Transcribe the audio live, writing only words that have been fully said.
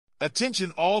Attention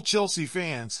all Chelsea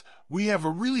fans, we have a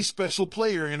really special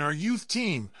player in our youth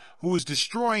team who is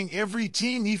destroying every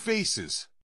team he faces.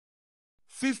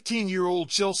 15-year-old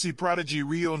Chelsea prodigy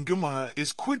Rio Ngumoha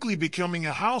is quickly becoming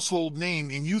a household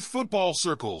name in youth football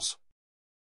circles.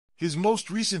 His most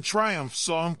recent triumph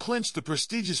saw him clinch the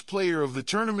prestigious Player of the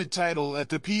Tournament title at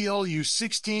the PLU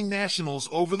 16 Nationals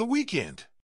over the weekend.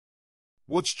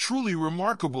 What's truly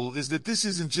remarkable is that this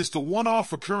isn't just a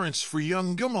one-off occurrence for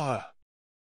young Ngumoha.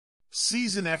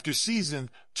 Season after season,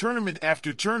 tournament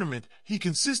after tournament, he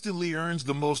consistently earns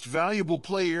the Most Valuable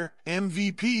Player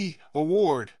 (MVP)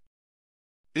 award.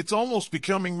 It's almost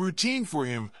becoming routine for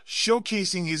him,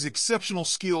 showcasing his exceptional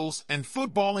skills and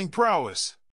footballing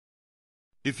prowess.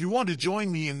 If you want to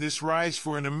join me in this rise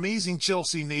for an amazing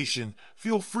Chelsea nation,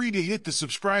 feel free to hit the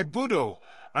subscribe button.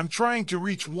 I'm trying to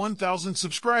reach 1,000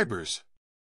 subscribers.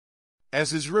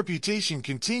 As his reputation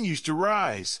continues to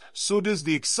rise, so does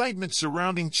the excitement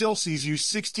surrounding Chelsea's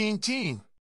U16 team.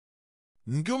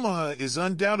 Ngumoha is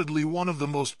undoubtedly one of the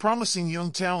most promising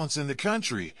young talents in the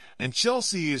country, and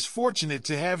Chelsea is fortunate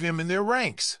to have him in their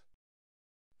ranks.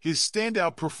 His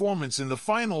standout performance in the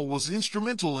final was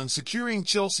instrumental in securing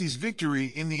Chelsea's victory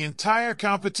in the entire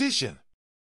competition.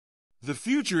 The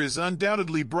future is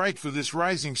undoubtedly bright for this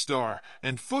rising star,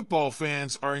 and football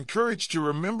fans are encouraged to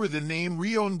remember the name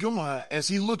Rio Ngumoha as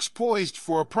he looks poised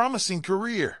for a promising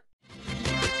career.